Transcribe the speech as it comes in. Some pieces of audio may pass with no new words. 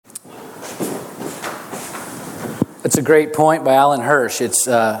That's a great point by Alan Hirsch. It's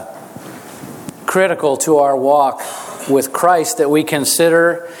critical to our walk with Christ that we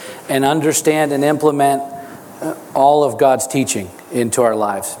consider and understand and implement all of God's teaching into our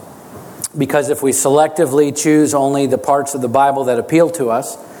lives. Because if we selectively choose only the parts of the Bible that appeal to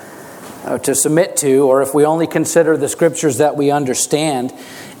us to submit to, or if we only consider the scriptures that we understand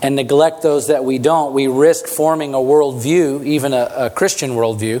and neglect those that we don't, we risk forming a worldview, even a Christian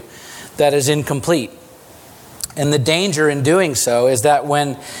worldview, that is incomplete. And the danger in doing so is that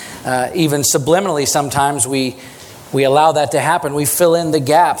when, even subliminally sometimes, we allow that to happen, we fill in the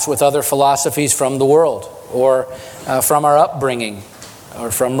gaps with other philosophies from the world, or from our upbringing, or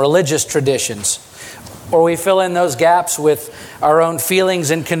from religious traditions. Or we fill in those gaps with our own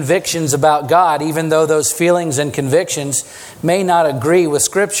feelings and convictions about God, even though those feelings and convictions may not agree with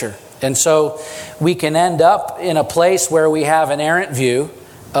Scripture. And so we can end up in a place where we have an errant view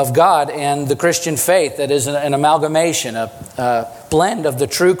of God and the Christian faith that is an amalgamation, a blend of the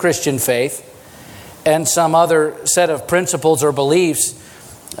true Christian faith and some other set of principles or beliefs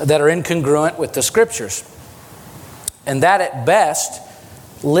that are incongruent with the Scriptures. And that at best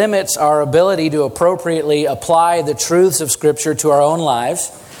limits our ability to appropriately apply the truths of Scripture to our own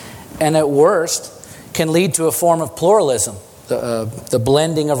lives, and at worst can lead to a form of pluralism, the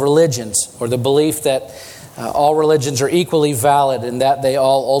blending of religions, or the belief that all religions are equally valid and that they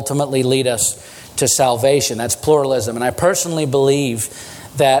all ultimately lead us to salvation. That's pluralism. And I personally believe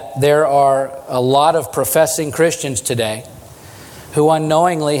that there are a lot of professing Christians today who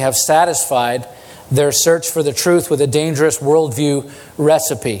unknowingly have satisfied their search for the truth with a dangerous worldview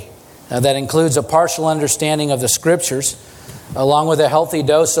recipe that includes a partial understanding of the Scriptures, along with a healthy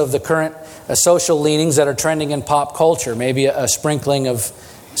dose of the current social leanings that are trending in pop culture, maybe a sprinkling of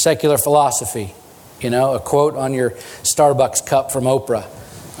secular philosophy, a quote on your Starbucks cup from Oprah,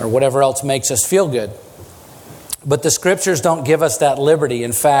 or whatever else makes us feel good. But the Scriptures don't give us that liberty.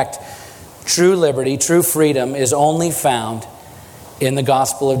 In fact, true liberty, true freedom is only found in the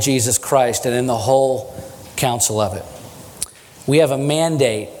gospel of Jesus Christ and in the whole counsel of it. We have a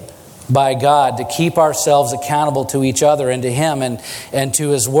mandate by God to keep ourselves accountable to each other and to Him and to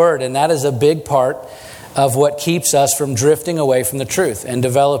His Word. And that is a big part of what keeps us from drifting away from the truth and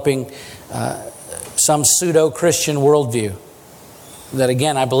developing some pseudo-Christian worldview that,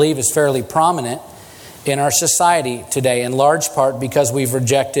 again, I believe is fairly prominent in our society today, in large part because we've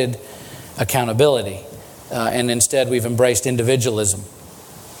rejected accountability. And instead we've embraced individualism.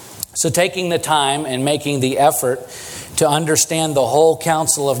 So taking the time and making the effort to understand the whole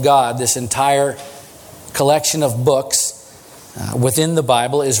counsel of God, this entire collection of books within the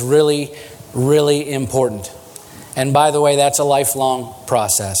Bible, is really, really important. And by the way, that's a lifelong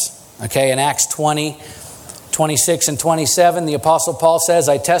process. Okay, in Acts 20, 26 and 27, the Apostle Paul says,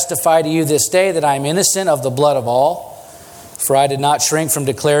 "I testify to you this day that I am innocent of the blood of all. For I did not shrink from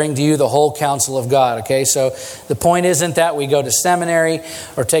declaring to you the whole counsel of God." Okay, so the point isn't that we go to seminary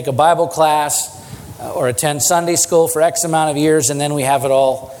or take a Bible class or attend Sunday school for X amount of years and then we have it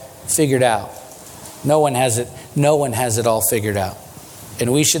all figured out. No one has it all figured out.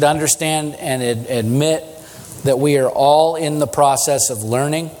 And we should understand and admit that we are all in the process of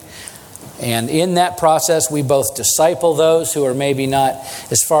learning. And in that process, we both disciple those who are maybe not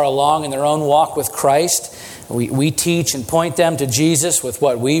as far along in their own walk with Christ. We teach and point them to Jesus with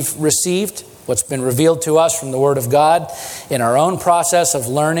what we've received, what's been revealed to us from the Word of God in our own process of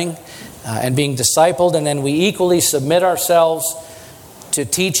learning and being discipled. And then we equally submit ourselves to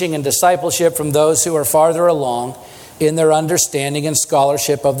teaching and discipleship from those who are farther along in their understanding and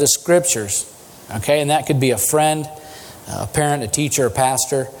scholarship of the Scriptures. Okay, and that could be a friend, a parent, a teacher, a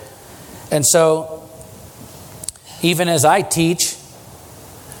pastor. And so, even as I teach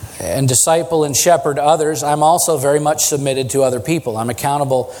and disciple and shepherd others, I'm also very much submitted to other people. I'm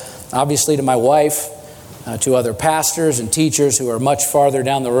accountable, obviously, to my wife, to other pastors and teachers who are much farther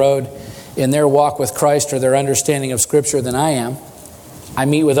down the road in their walk with Christ or their understanding of Scripture than I am. I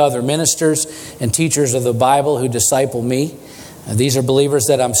meet with other ministers and teachers of the Bible who disciple me. These are believers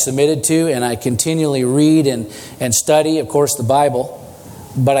that I'm submitted to, and I continually read and study, of course, the Bible.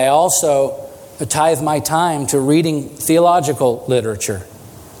 But I also tithe my time to reading theological literature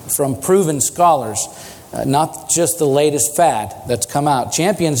from proven scholars, not just the latest fad that's come out.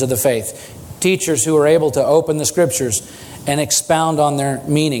 Champions of the faith, teachers who are able to open the Scriptures and expound on their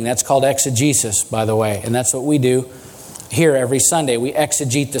meaning. That's called exegesis, by the way. And that's what we do here every Sunday. We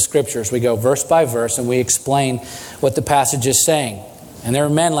exegete the Scriptures. We go verse by verse and we explain what the passage is saying. And there are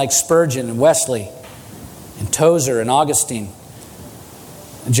men like Spurgeon and Wesley and Tozer and Augustine,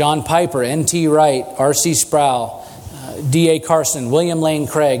 John Piper, N.T. Wright, R.C. Sproul, D.A. Carson, William Lane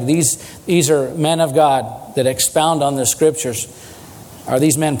Craig. These are men of God that expound on the Scriptures. Are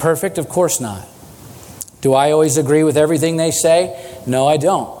these men perfect? Of course not. Do I always agree with everything they say? No, I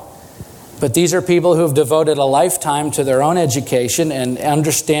don't. But these are people who have devoted a lifetime to their own education and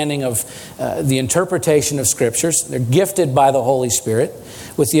understanding of the interpretation of Scriptures. They're gifted by the Holy Spirit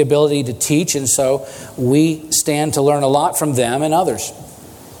with the ability to teach, and so we stand to learn a lot from them and others.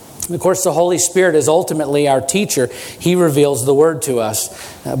 And of course, the Holy Spirit is ultimately our teacher. He reveals the Word to us.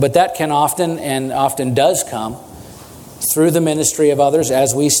 But that can often does come through the ministry of others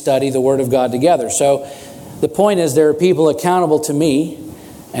as we study the Word of God together. So the point is, there are people accountable to me,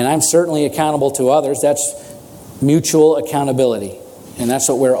 and I'm certainly accountable to others. That's mutual accountability. And that's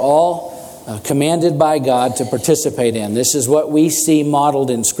what we're all commanded by God to participate in. This is what we see modeled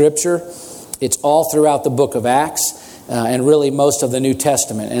in Scripture. It's all throughout the book of Acts and really most of the New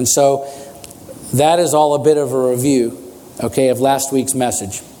Testament. And so that is all a bit of a review, of last week's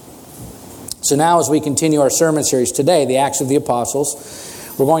message. So now as we continue our sermon series today, the Acts of the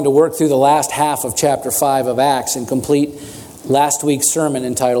Apostles, we're going to work through the last half of chapter 5 of Acts and complete last week's sermon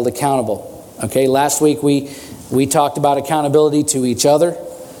entitled Accountable. Last week we talked about accountability to each other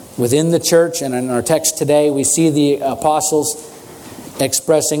within the church, and in our text today we see the apostles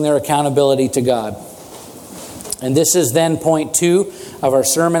expressing their accountability to God. And this is then point 2 of our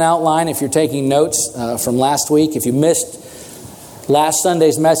sermon outline. If you're taking notes from last week, if you missed last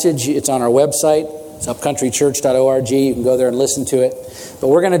Sunday's message, it's on our website. It's upcountrychurch.org. You can go there and listen to it. But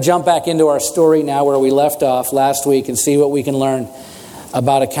we're going to jump back into our story now where we left off last week and see what we can learn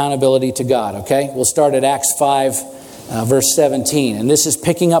about accountability to God. We'll start at Acts 5, verse 17. And this is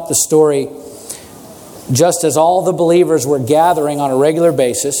picking up the story just as all the believers were gathering on a regular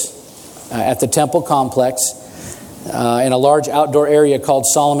basis at the temple complex in a large outdoor area called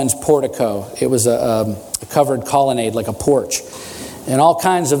Solomon's Portico. It was a covered colonnade, like a porch. And all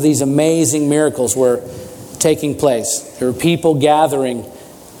kinds of these amazing miracles were taking place. There were people gathering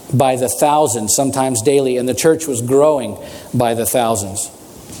by the thousands, sometimes daily, and the church was growing by the thousands.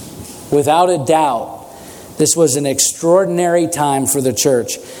 Without a doubt, this was an extraordinary time for the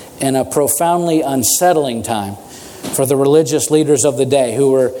church and a profoundly unsettling time for the religious leaders of the day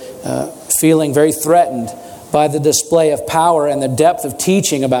who were feeling very threatened by the display of power and the depth of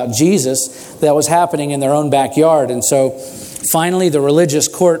teaching about Jesus that was happening in their own backyard. And so finally, the religious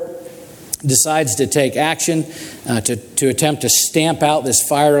court decides to take action to attempt to stamp out this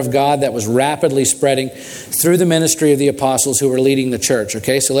fire of God that was rapidly spreading through the ministry of the apostles who were leading the church.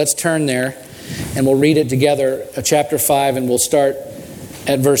 So let's turn there and we'll read it together, chapter 5, and we'll start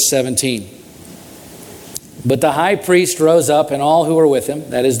at verse 17. But the high priest rose up and all who were with him,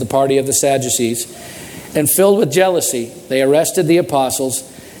 that is the party of the Sadducees, and filled with jealousy, they arrested the apostles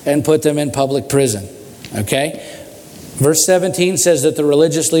and put them in public prison. Verse 17 says that the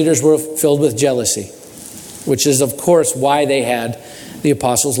religious leaders were filled with jealousy, which is, of course, why they had the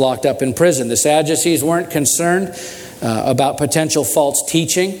apostles locked up in prison. The Sadducees weren't concerned about potential false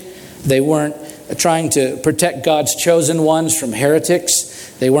teaching. They weren't trying to protect God's chosen ones from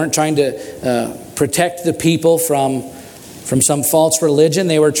heretics. They weren't trying to protect the people from some false religion.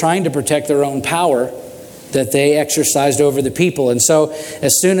 They were trying to protect their own power that they exercised over the people. And so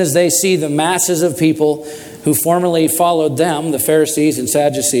as soon as they see the masses of people who formerly followed them, the Pharisees and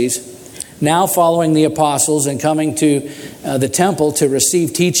Sadducees, now following the apostles and coming to the temple to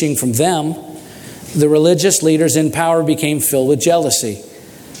receive teaching from them, the religious leaders in power became filled with jealousy.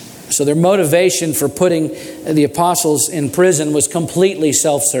 So their motivation for putting the apostles in prison was completely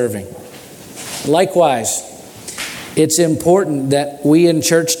self-serving. Likewise, it's important that we in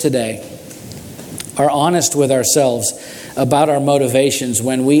church today are honest with ourselves about our motivations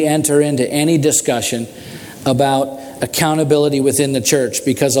when we enter into any discussion about accountability within the church.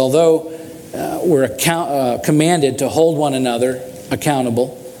 Because although we're commanded to hold one another accountable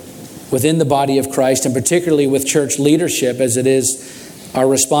within the body of Christ, and particularly with church leadership, as it is our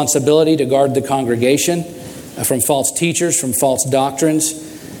responsibility to guard the congregation from false teachers, from false doctrines,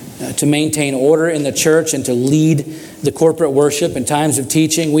 to maintain order in the church and to lead the corporate worship in times of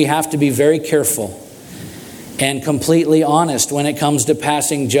teaching, we have to be very careful and completely honest when it comes to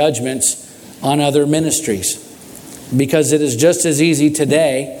passing judgments on other ministries. Because it is just as easy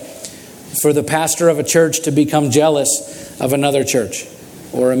today for the pastor of a church to become jealous of another church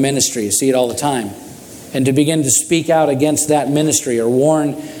or a ministry. You see it all the time. And to begin to speak out against that ministry or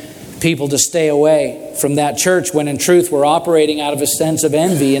warn people to stay away from that church when in truth we're operating out of a sense of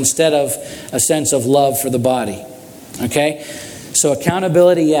envy instead of a sense of love for the body. So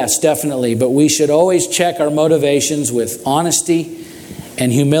accountability, yes, definitely. But we should always check our motivations with honesty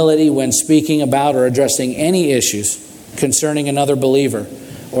and humility when speaking about or addressing any issues concerning another believer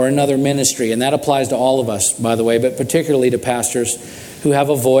or another ministry. And that applies to all of us, by the way, but particularly to pastors who have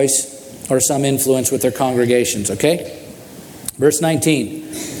a voice or some influence with their congregations, okay? Verse 19.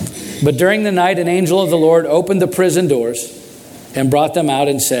 But during the night, an angel of the Lord opened the prison doors and brought them out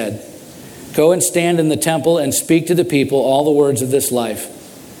and said, go and stand in the temple and speak to the people all the words of this life.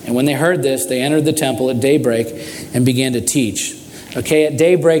 And when they heard this, they entered the temple at daybreak and began to teach. Okay, at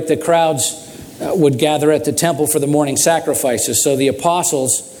daybreak, the crowds would gather at the temple for the morning sacrifices. So the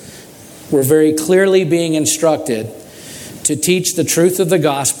apostles were very clearly being instructed to teach the truth of the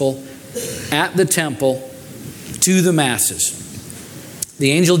gospel at the temple to the masses.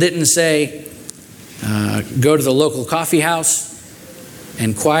 The angel didn't say, go to the local coffee house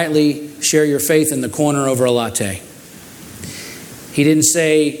and quietly share your faith in the corner over a latte. He didn't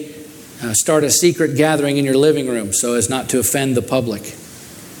say, start a secret gathering in your living room so as not to offend the public.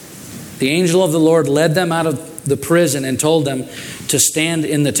 The angel of the Lord led them out of the prison and told them to stand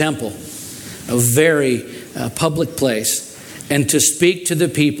in the temple, a very public place, and to speak to the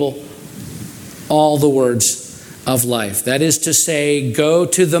people all the words of life. That is to say, go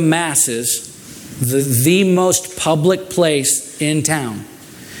to the masses, the most public place in town,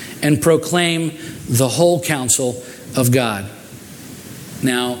 and proclaim the whole counsel of God.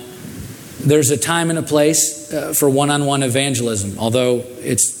 Now, there's a time and a place for one-on-one evangelism, although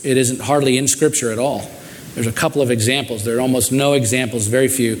it isn't hardly in Scripture at all. There's a couple of examples. There are almost no examples, very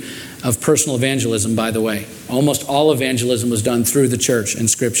few, of personal evangelism, by the way. Almost all evangelism was done through the church in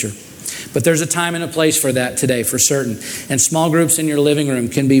Scripture. But there's a time and a place for that today, for certain. And small groups in your living room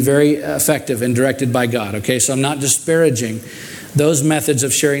can be very effective and directed by God. Okay, so I'm not disparaging those methods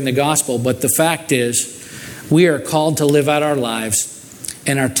of sharing the gospel, but the fact is, we are called to live out our lives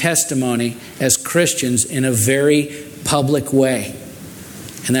and our testimony as Christians in a very public way.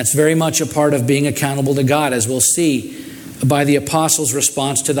 And that's very much a part of being accountable to God, as we'll see by the apostles'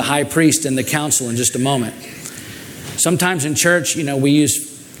 response to the high priest and the council in just a moment. Sometimes in church, we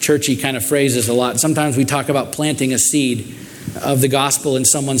use churchy kind of phrases a lot. Sometimes we talk about planting a seed of the gospel in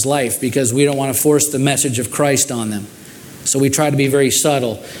someone's life because we don't want to force the message of Christ on them. So we try to be very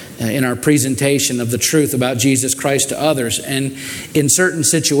subtle in our presentation of the truth about Jesus Christ to others. And in certain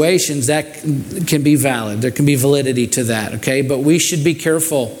situations, that can be valid. There can be validity to that, okay? But we should be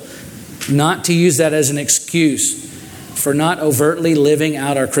careful not to use that as an excuse for not overtly living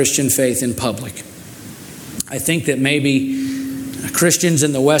out our Christian faith in public. I think that maybe Christians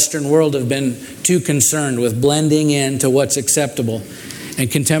in the Western world have been too concerned with blending into what's acceptable in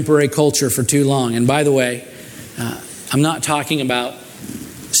contemporary culture for too long. And by the way, I'm not talking about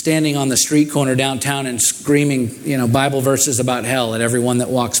standing on the street corner downtown and screaming, Bible verses about hell at everyone that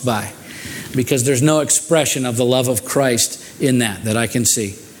walks by, because there's no expression of the love of Christ in that I can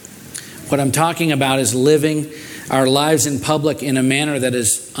see. What I'm talking about is living our lives in public in a manner that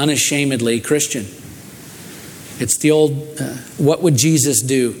is unashamedly Christian. It's the old, what would Jesus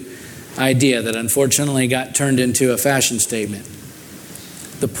do idea that unfortunately got turned into a fashion statement.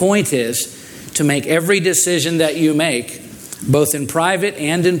 The point is to make every decision that you make, both in private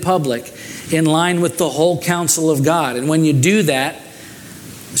and in public, in line with the whole counsel of God. And when you do that,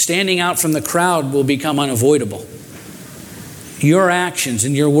 standing out from the crowd will become unavoidable. Your actions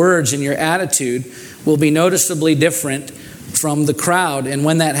and your words and your attitude will be noticeably different from the crowd. And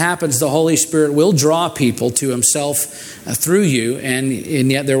when that happens, the Holy Spirit will draw people to Himself through you. And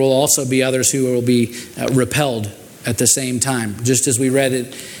yet there will also be others who will be repelled at the same time. Just as we read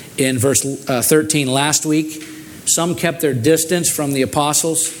it in verse 13 last week, some kept their distance from the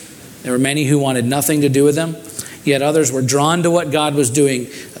apostles. There were many who wanted nothing to do with them. Yet others were drawn to what God was doing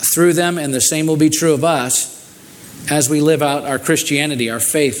through them. And the same will be true of us as we live out our Christianity, our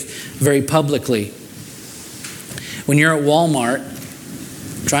faith, very publicly. When you're at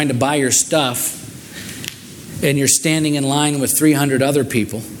Walmart trying to buy your stuff and you're standing in line with 300 other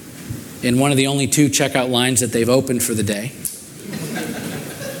people in one of the only 2 checkout lines that they've opened for the day,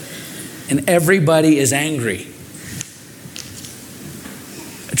 and everybody is angry,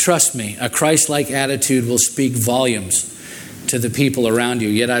 trust me, a Christ-like attitude will speak volumes to the people around you.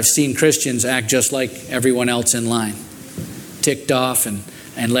 Yet I've seen Christians act just like everyone else in line, ticked off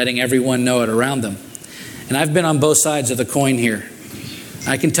and letting everyone know it around them. And I've been on both sides of the coin here.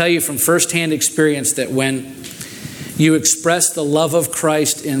 I can tell you from firsthand experience that when you express the love of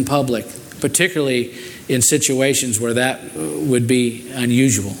Christ in public, particularly in situations where that would be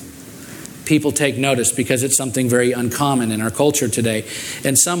unusual, people take notice because it's something very uncommon in our culture today.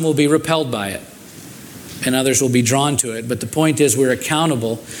 And some will be repelled by it, and others will be drawn to it. But the point is, we're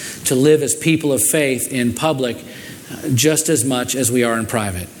accountable to live as people of faith in public just as much as we are in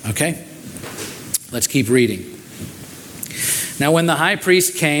private. Okay? Let's keep reading. Now when the high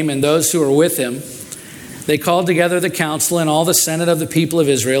priest came and those who were with him, they called together the council and all the senate of the people of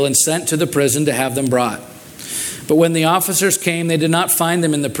Israel and sent to the prison to have them brought. But when the officers came, they did not find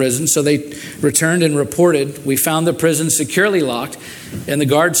them in the prison, so they returned and reported, "We found the prison securely locked and the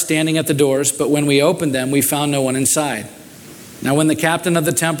guards standing at the doors, but when we opened them, we found no one inside." Now when the captain of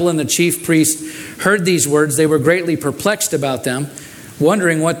the temple and the chief priest heard these words, they were greatly perplexed about them,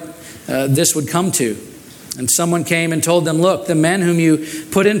 wondering what this would come to. And someone came and told them, "Look, the men whom you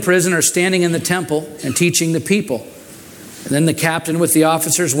put in prison are standing in the temple and teaching the people." And then the captain with the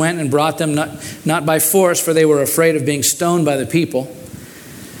officers went and brought them not by force, for they were afraid of being stoned by the people.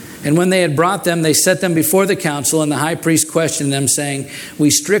 And when they had brought them, they set them before the council, and the high priest questioned them, saying, "We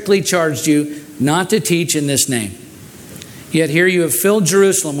strictly charged you not to teach in this name. Yet here you have filled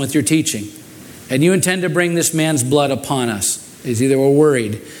Jerusalem with your teaching, and you intend to bring this man's blood upon us." They were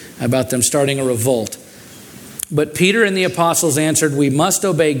worried about them starting a revolt. But Peter and the apostles answered, "We must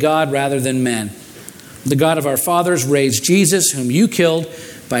obey God rather than men. The God of our fathers raised Jesus, whom you killed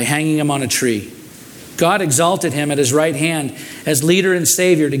by hanging him on a tree. God exalted him at his right hand as leader and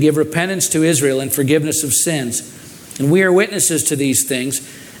savior to give repentance to Israel and forgiveness of sins. And we are witnesses to these things,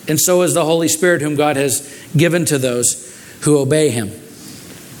 and so is the Holy Spirit, whom God has given to those who obey him."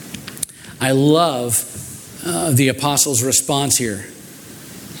 I love the apostles' response here,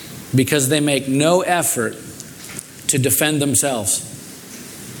 because they make no effort to defend themselves.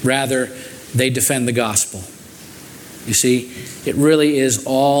 Rather, they defend the gospel. You see, it really is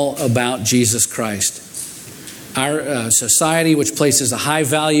all about Jesus Christ. Our society, which places a high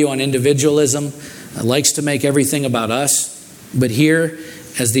value on individualism, likes to make everything about us. But here,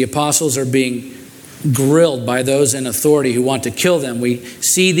 as the apostles are being grilled by those in authority who want to kill them, we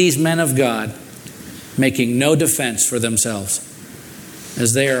see these men of God making no defense for themselves,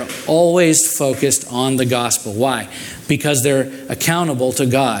 as they are always focused on the gospel. Why? Because they're accountable to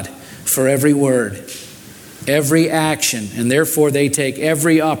God for every word, every action, and therefore they take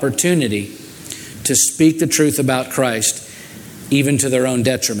every opportunity to speak the truth about Christ, even to their own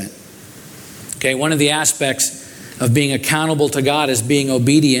detriment. Okay, one of the aspects of being accountable to God is being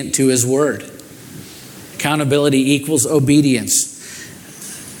obedient to His word. Accountability equals obedience.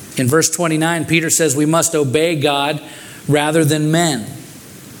 In verse 29, Peter says we must obey God rather than men.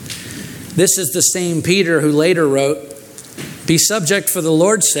 This is the same Peter who later wrote, "Be subject for the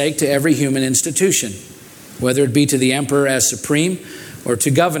Lord's sake to every human institution, whether it be to the emperor as supreme or to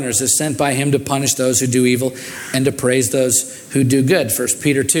governors as sent by him to punish those who do evil and to praise those who do good." 1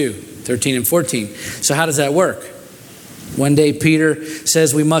 Peter 2, 13 and 14. So how does that work? One day Peter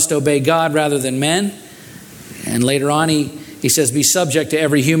says we must obey God rather than men. And later on he says be subject to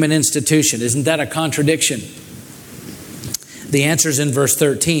every human institution. Isn't that a contradiction? The answer is in verse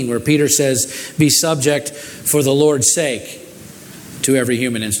 13, where Peter says, "Be subject for the Lord's sake to every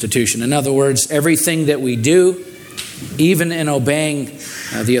human institution." In other words, everything that we do, even in obeying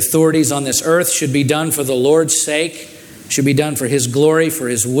the authorities on this earth, should be done for the Lord's sake, should be done for His glory, for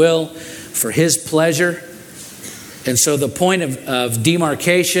His will, for His pleasure. And so the point of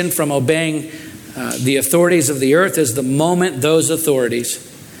demarcation from obeying the authorities of the earth is the moment those authorities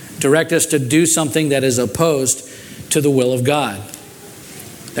direct us to do something that is opposed to the will of God.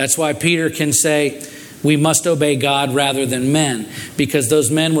 That's why Peter can say we must obey God rather than men, because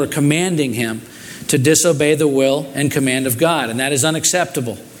those men were commanding him to disobey the will and command of God. And that is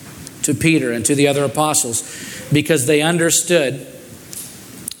unacceptable to Peter and to the other apostles, because they understood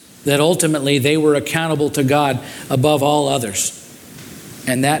that ultimately they were accountable to God above all others.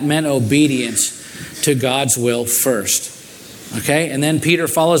 And that meant obedience to God's will first. Okay, and then Peter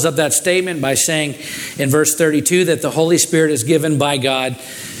follows up that statement by saying in verse 32 that the Holy Spirit is given by God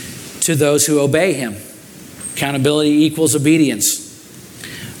to those who obey Him. Accountability equals obedience.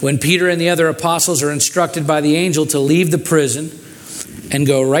 When Peter and the other apostles are instructed by the angel to leave the prison and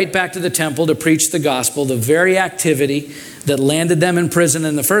go right back to the temple to preach the gospel, the very activity that landed them in prison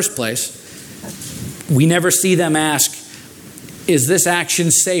in the first place, we never see them ask, "Is this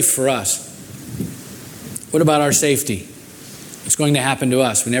action safe for us? What about our safety? What's going to happen to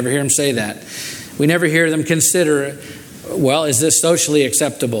us?" We never hear them say that. We never hear them consider, well, is this socially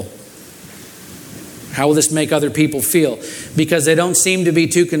acceptable? How will this make other people feel? Because they don't seem to be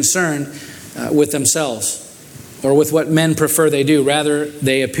too concerned with themselves or with what men prefer they do. Rather,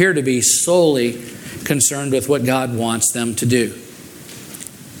 they appear to be solely concerned with what God wants them to do.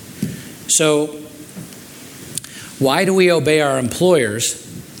 So, why do we obey our employers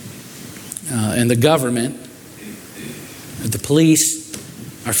and the government, the police,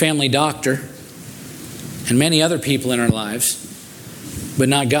 our family doctor, and many other people in our lives, but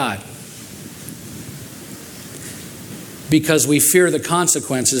not God? because we fear the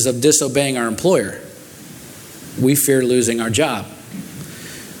consequences of disobeying our employer. We fear losing our job.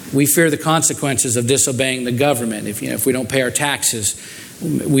 We fear the consequences of disobeying the government. If we don't pay our taxes,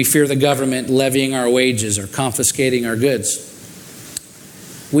 we fear the government levying our wages or confiscating our goods.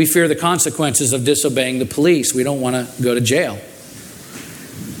 We fear the consequences of disobeying the police. We don't want to go to jail.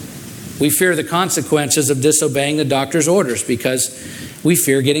 We fear the consequences of disobeying the doctor's orders because we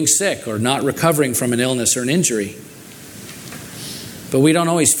fear getting sick or not recovering from an illness or an injury. But we don't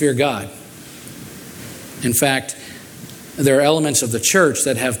always fear God. In fact, there are elements of the church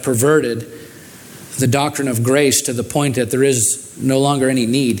that have perverted the doctrine of grace to the point that there is no longer any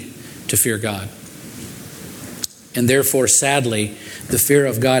need to fear God. And therefore, sadly, the fear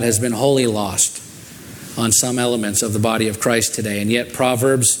of God has been wholly lost on some elements of the body of Christ today. And yet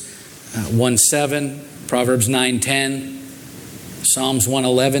Proverbs 1:7, Proverbs 9:10, Psalms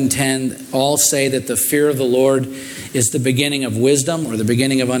 111:10 all say that the fear of the Lord is the beginning of wisdom or the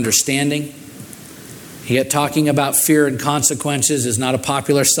beginning of understanding. Yet talking about fear and consequences is not a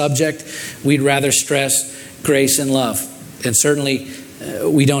popular subject. We'd rather stress grace and love. And certainly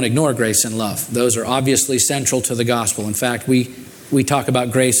we don't ignore grace and love. Those are obviously central to the gospel. In fact, we talk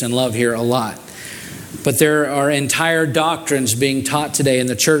about grace and love here a lot. But there are entire doctrines being taught today in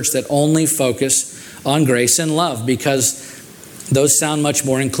the church that only focus on grace and love because those sound much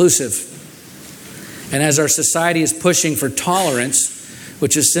more inclusive. And as our society is pushing for tolerance,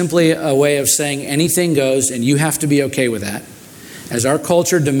 which is simply a way of saying anything goes and you have to be okay with that, as our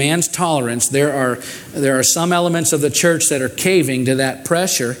culture demands tolerance, there are some elements of the church that are caving to that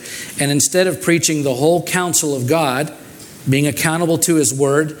pressure. And instead of preaching the whole counsel of God, being accountable to His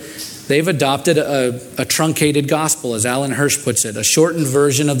Word, they've adopted a truncated gospel, as Alan Hirsch puts it, a shortened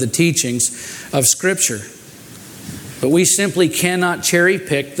version of the teachings of Scripture. But we simply cannot cherry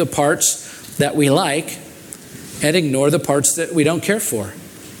pick the parts that we like and ignore the parts that we don't care for.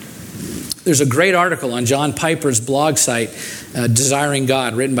 There's a great article on John Piper's blog site, Desiring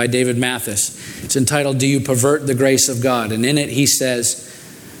God, written by David Mathis. It's entitled, "Do You Pervert the Grace of God?" And in it he says,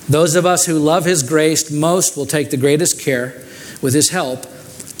 "Those of us who love His grace most will take the greatest care, with His help,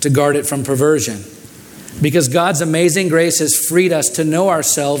 to guard it from perversion. Because God's amazing grace has freed us to know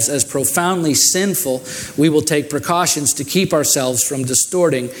ourselves as profoundly sinful, we will take precautions to keep ourselves from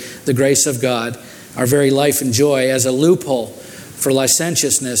distorting the grace of God, our very life and joy, as a loophole for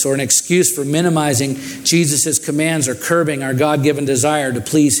licentiousness or an excuse for minimizing Jesus' commands or curbing our God-given desire to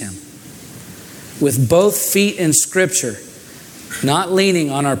please Him. With both feet in Scripture, not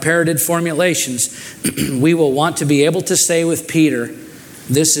leaning on our parroted formulations, we will want to be able to say with Peter,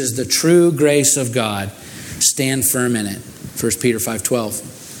 'This is the true grace of God. Stand firm in it.'" 1 Peter 5:12.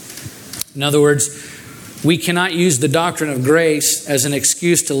 In other words, we cannot use the doctrine of grace as an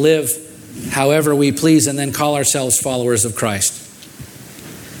excuse to live however we please and then call ourselves followers of Christ.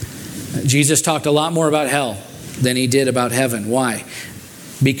 Jesus talked a lot more about hell than He did about heaven. Why?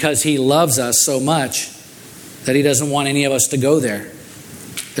 Because He loves us so much that He doesn't want any of us to go there.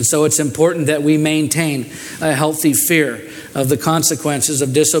 And so it's important that we maintain a healthy fear of the consequences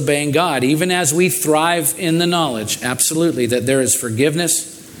of disobeying God, even as we thrive in the knowledge, absolutely, that there is forgiveness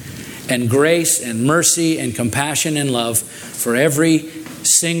and grace and mercy and compassion and love for every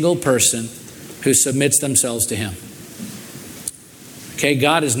single person who submits themselves to Him. Okay,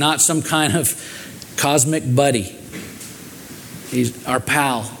 God is not some kind of cosmic buddy. He's our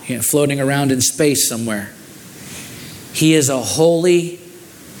pal, floating around in space somewhere. He is a holy,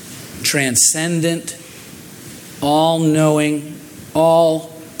 transcendent, all-knowing,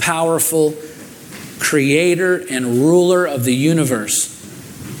 all-powerful creator and ruler of the universe.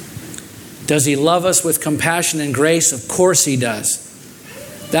 Does He love us with compassion and grace? Of course He does.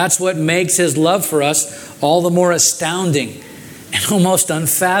 That's what makes His love for us all the more astounding and almost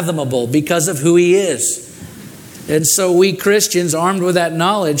unfathomable because of who He is. And so we Christians, armed with that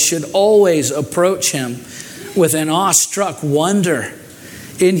knowledge, should always approach Him with an awestruck wonder,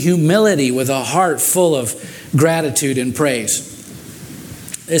 in humility, with a heart full of gratitude and praise.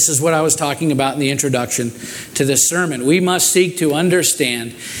 This is what I was talking about in the introduction to this sermon. We must seek to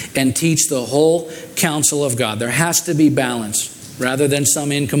understand and teach the whole counsel of God. There has to be balance rather than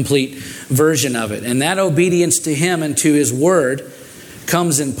some incomplete version of it. And that obedience to Him and to His Word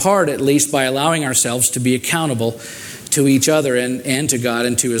comes in part, at least, by allowing ourselves to be accountable to each other and to God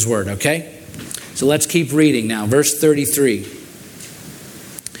and to His Word. Okay? So let's keep reading now. Verse 33.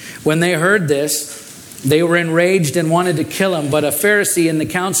 When they heard this, they were enraged and wanted to kill Him. But a Pharisee in the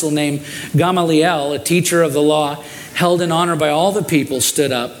council named Gamaliel, a teacher of the law, held in honor by all the people,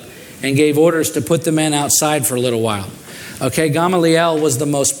 stood up and gave orders to put the men outside for a little while. Okay, Gamaliel was the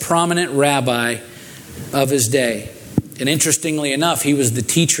most prominent rabbi of his day. And interestingly enough, he was the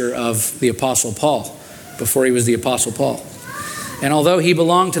teacher of the Apostle Paul before he was the Apostle Paul. And although he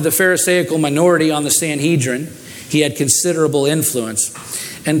belonged to the Pharisaical minority on the Sanhedrin, he had considerable influence.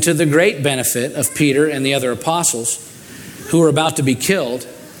 And to the great benefit of Peter and the other apostles who were about to be killed,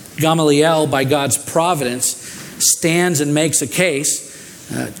 Gamaliel, by God's providence, stands and makes a case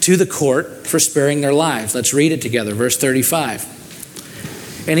to the court for sparing their lives. Let's read it together, verse 35.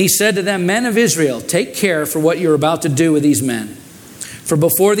 And he said to them, "Men of Israel, take care for what you're about to do with these men. For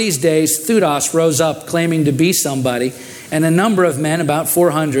before these days, Theudas rose up claiming to be somebody, and a number of men, about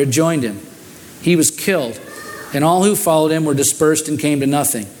 400, joined him. He was killed, and all who followed him were dispersed and came to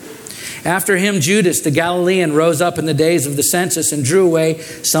nothing. After him, Judas the Galilean rose up in the days of the census and drew away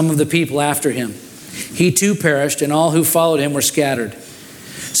some of the people after him. He too perished, and all who followed him were scattered.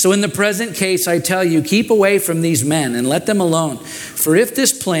 So in the present case, I tell you, keep away from these men and let them alone. For if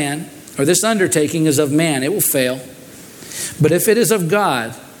this plan or this undertaking is of man, it will fail. But if it is of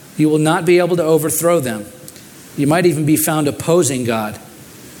God, you will not be able to overthrow them. You might even be found opposing God."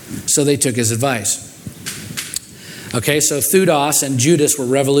 So they took his advice. Okay, so Theudas and Judas were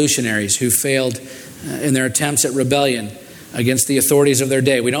revolutionaries who failed in their attempts at rebellion against the authorities of their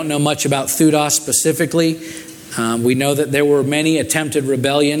day. We don't know much about Theudas specifically. We know that there were many attempted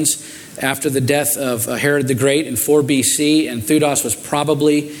rebellions after the death of Herod the Great in 4 BC, and Theudas was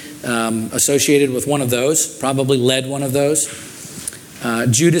probably associated with one of those, probably led one of those.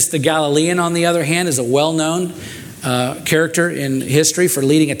 Judas the Galilean, on the other hand, is a well-known character in history for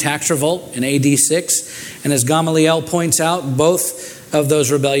leading a tax revolt in AD 6. And as Gamaliel points out, both of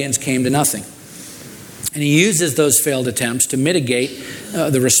those rebellions came to nothing. And he uses those failed attempts to mitigate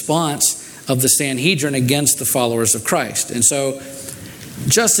the response of the Sanhedrin against the followers of Christ. And so,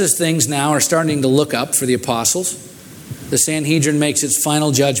 just as things now are starting to look up for the apostles, the Sanhedrin makes its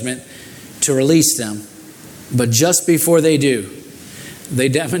final judgment to release them. But just before they do, they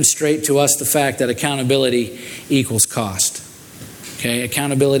demonstrate to us the fact that accountability equals cost. Okay,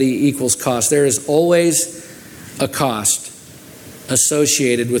 accountability equals cost. There is always a cost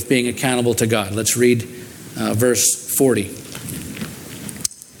associated with being accountable to God. Let's read verse 40.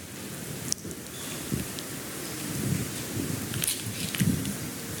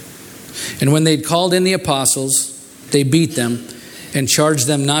 And when they'd called in the apostles, they beat them and charged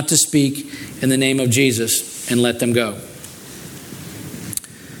them not to speak in the name of Jesus and let them go.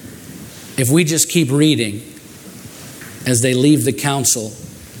 If we just keep reading as they leave the council,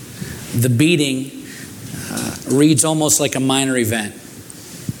 the beating reads almost like a minor event.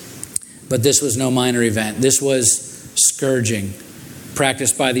 But this was no minor event. This was scourging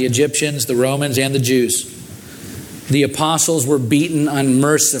practiced by the Egyptians, the Romans, and the Jews. The apostles were beaten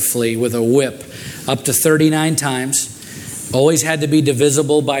unmercifully with a whip up to 39 times. Always had to be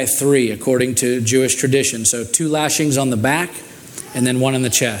divisible by 3 according to Jewish tradition. So 2 lashings on the back and then 1 in the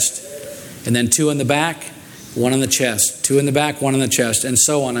chest. And then 2 in the back, 1 in the chest. 2 in the back, 1 in the chest, and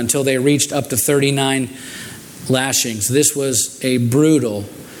so on until they reached up to 39 lashings. This was a brutal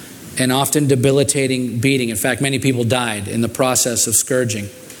and often debilitating beating. In fact, many people died in the process of scourging.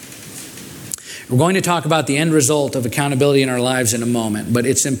 We're going to talk about the end result of accountability in our lives in a moment, but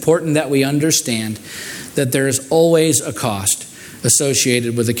it's important that we understand that there is always a cost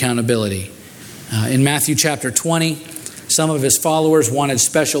associated with accountability. In Matthew chapter 20, some of his followers wanted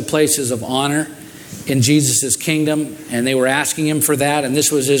special places of honor in Jesus' kingdom, and they were asking him for that, and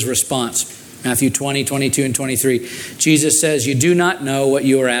this was his response. Matthew 20, 22, and 23. Jesus says, "You do not know what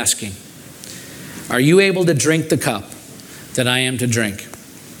you are asking. Are you able to drink the cup that I am to drink?"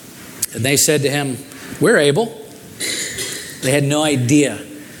 And they said to him, "We're able." They had no idea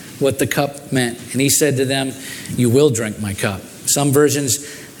what the cup meant. And he said to them, "You will drink my cup." Some versions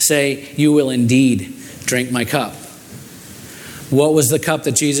say, "You will indeed drink my cup." What was the cup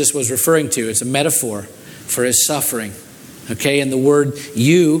that Jesus was referring to? It's a metaphor for his suffering. Okay, and the word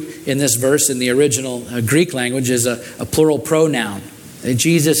 "you" in this verse in the original Greek language is a plural pronoun. And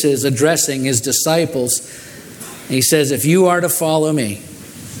Jesus is addressing his disciples. And he says, if you are to follow me,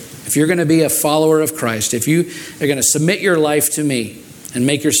 if you're going to be a follower of Christ, if you are going to submit your life to me and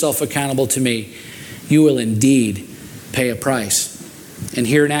make yourself accountable to me, you will indeed pay a price. And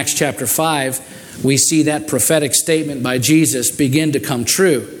here in Acts chapter 5, we see that prophetic statement by Jesus begin to come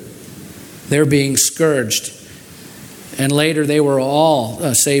true. They're being scourged. And later they were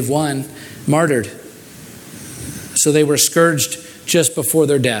all, save one, martyred. So they were scourged just before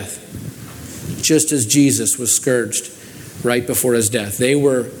their death, just as Jesus was scourged right before his death. They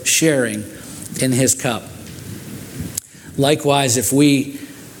were sharing in his cup. Likewise, if we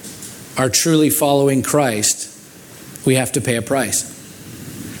are truly following Christ, we have to pay a price.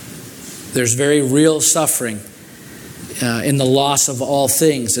 There's very real suffering in the loss of all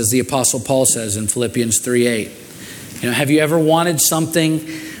things, as the Apostle Paul says in Philippians 3:8. Have you ever wanted something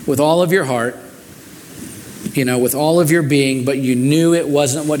with all of your heart, with all of your being, but you knew it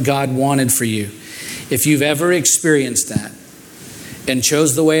wasn't what God wanted for you? If you've ever experienced that and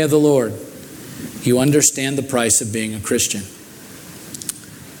chose the way of the Lord, you understand the price of being a Christian.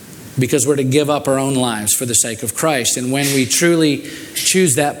 Because we're to give up our own lives for the sake of Christ. And when we truly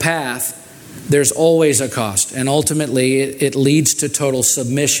choose that path, there's always a cost. And ultimately, it leads to total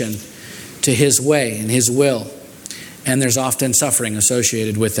submission to His way and His will. And there's often suffering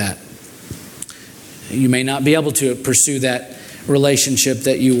associated with that. You may not be able to pursue that relationship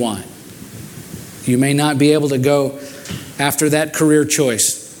that you want. You may not be able to go after that career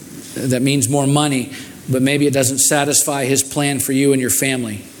choice that means more money, but maybe it doesn't satisfy His plan for you and your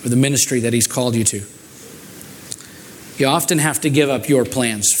family or the ministry that He's called you to. You often have to give up your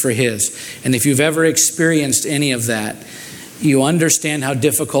plans for His. And if you've ever experienced any of that, you understand how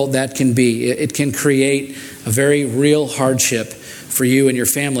difficult that can be. It can create a very real hardship for you and your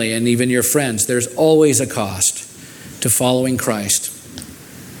family and even your friends. There's always a cost to following Christ.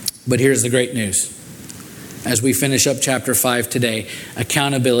 But here's the great news. As we finish up chapter 5 today,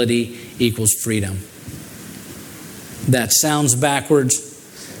 accountability equals freedom. That sounds backwards.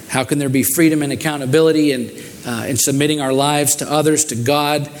 How can there be freedom and accountability and in submitting our lives to others, to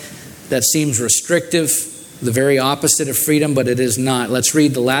God? That seems restrictive, the very opposite of freedom, but it is not. Let's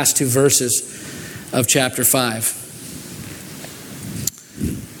read the last 2 verses of chapter 5.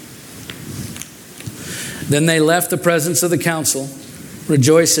 Then they left the presence of the council,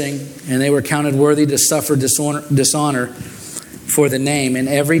 rejoicing, and they were counted worthy to suffer dishonor for the name. And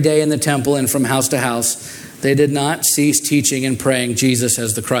every day in the temple and from house to house, they did not cease teaching and praying Jesus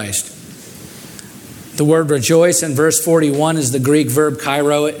as the Christ. The word rejoice in verse 41 is the Greek verb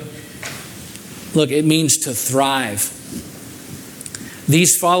kairo. Look, it means to thrive.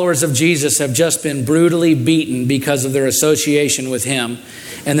 These followers of Jesus have just been brutally beaten because of their association with Him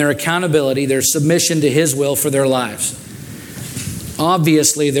and their accountability, their submission to His will for their lives.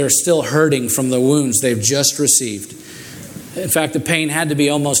 Obviously, they're still hurting from the wounds they've just received. In fact, the pain had to be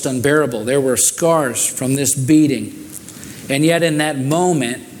almost unbearable. There were scars from this beating. And yet in that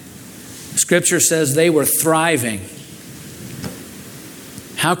moment, Scripture says they were thriving.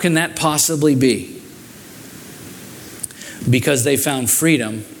 How can that possibly be? Because they found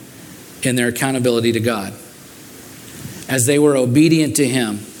freedom in their accountability to God. As they were obedient to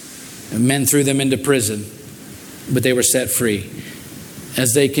Him, men threw them into prison, but they were set free.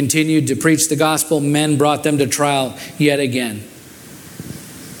 As they continued to preach the gospel, men brought them to trial yet again.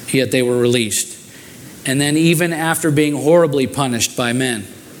 Yet they were released. And then even after being horribly punished by men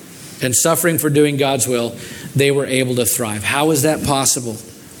and suffering for doing God's will, they were able to thrive. How is that possible?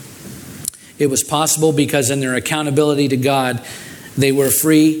 It was possible because in their accountability to God, they were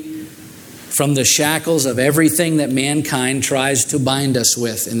free from the shackles of everything that mankind tries to bind us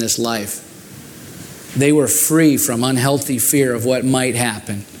with in this life. They were free from unhealthy fear of what might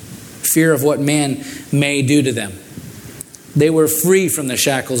happen, fear of what man may do to them. They were free from the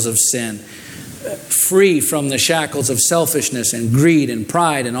shackles of sin, free from the shackles of selfishness and greed and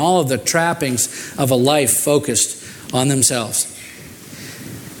pride and all of the trappings of a life focused on themselves.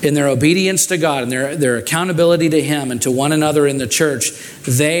 In their obedience to God and their accountability to Him and to one another in the church,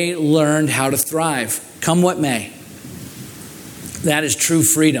 they learned how to thrive, come what may. That is true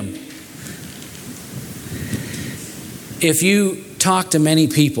freedom. If you talk to many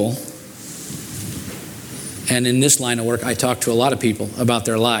people, and in this line of work, I talk to a lot of people about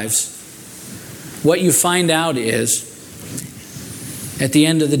their lives, what you find out is, at the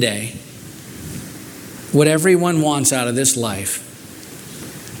end of the day, what everyone wants out of this life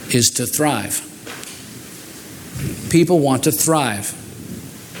is to thrive. People want to thrive.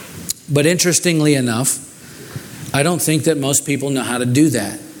 But interestingly enough, I don't think that most people know how to do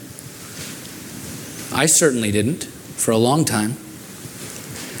that. I certainly didn't for a long time.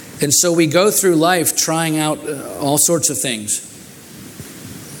 And so we go through life trying out all sorts of things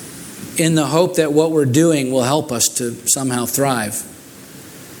in the hope that what we're doing will help us to somehow thrive.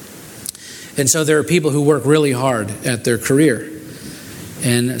 And so there are people who work really hard at their career.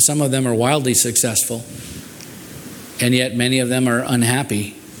 And some of them are wildly successful. And yet many of them are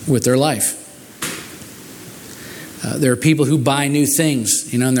unhappy with their life. There are people who buy new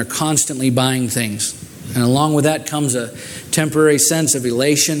things, and they're constantly buying things. And along with that comes a temporary sense of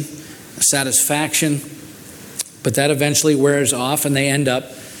elation, satisfaction. But that eventually wears off and they end up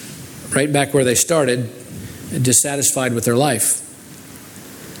right back where they started, dissatisfied with their life.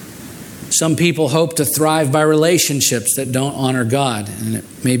 Some people hope to thrive by relationships that don't honor God. And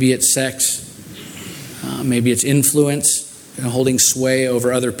maybe it's sex, Maybe it's influence, holding sway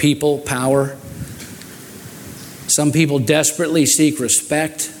over other people, power. Some people desperately seek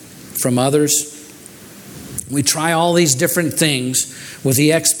respect from others. We try all these different things with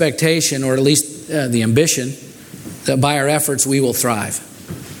the expectation, or at least the ambition, that by our efforts we will thrive.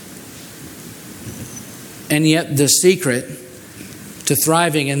 And yet the secret to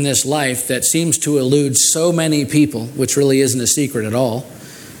thriving in this life that seems to elude so many people, which really isn't a secret at all,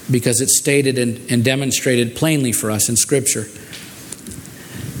 because it's stated and demonstrated plainly for us in Scripture,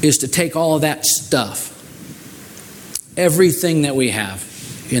 is to take all of that stuff, everything that we have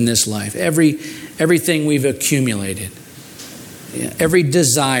in this life, everything we've accumulated, every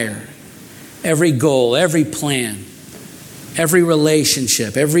desire, every goal, every plan, every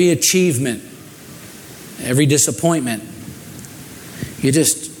relationship, every achievement, every disappointment. You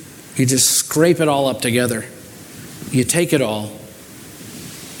just scrape it all up together. You take it all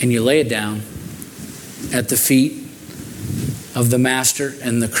and you lay it down at the feet of the Master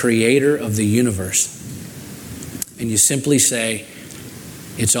and the Creator of the universe. And you simply say,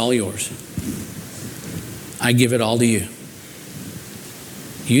 it's all yours. I give it all to you.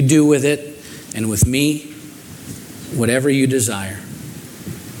 You do with it and with me whatever you desire.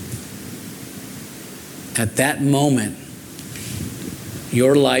 At that moment,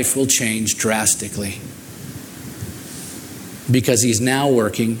 your life will change drastically, because He's now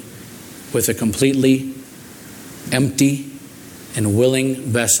working with a completely empty and willing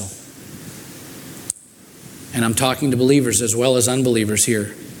vessel. And I'm talking to believers as well as unbelievers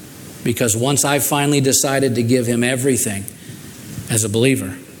here, because once I finally decided to give Him everything as a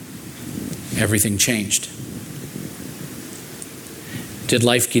believer, everything changed. Did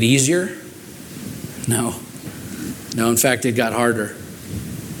life get easier? No. In fact, it got harder.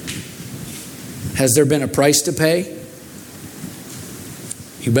 Has there been a price to pay?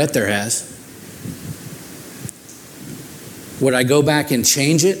 You bet there has. Would I go back and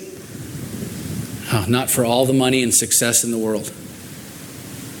change it? Oh, not for all the money and success in the world.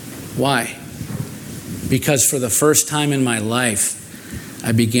 Why? Because for the first time in my life,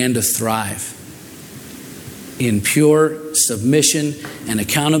 I began to thrive in pure submission and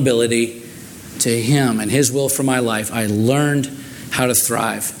accountability to Him and His will for my life. I learned how to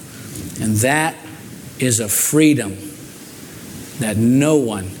thrive. And that is a freedom that no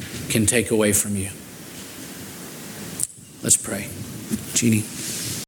one can take away from you. Let's pray. Jeannie.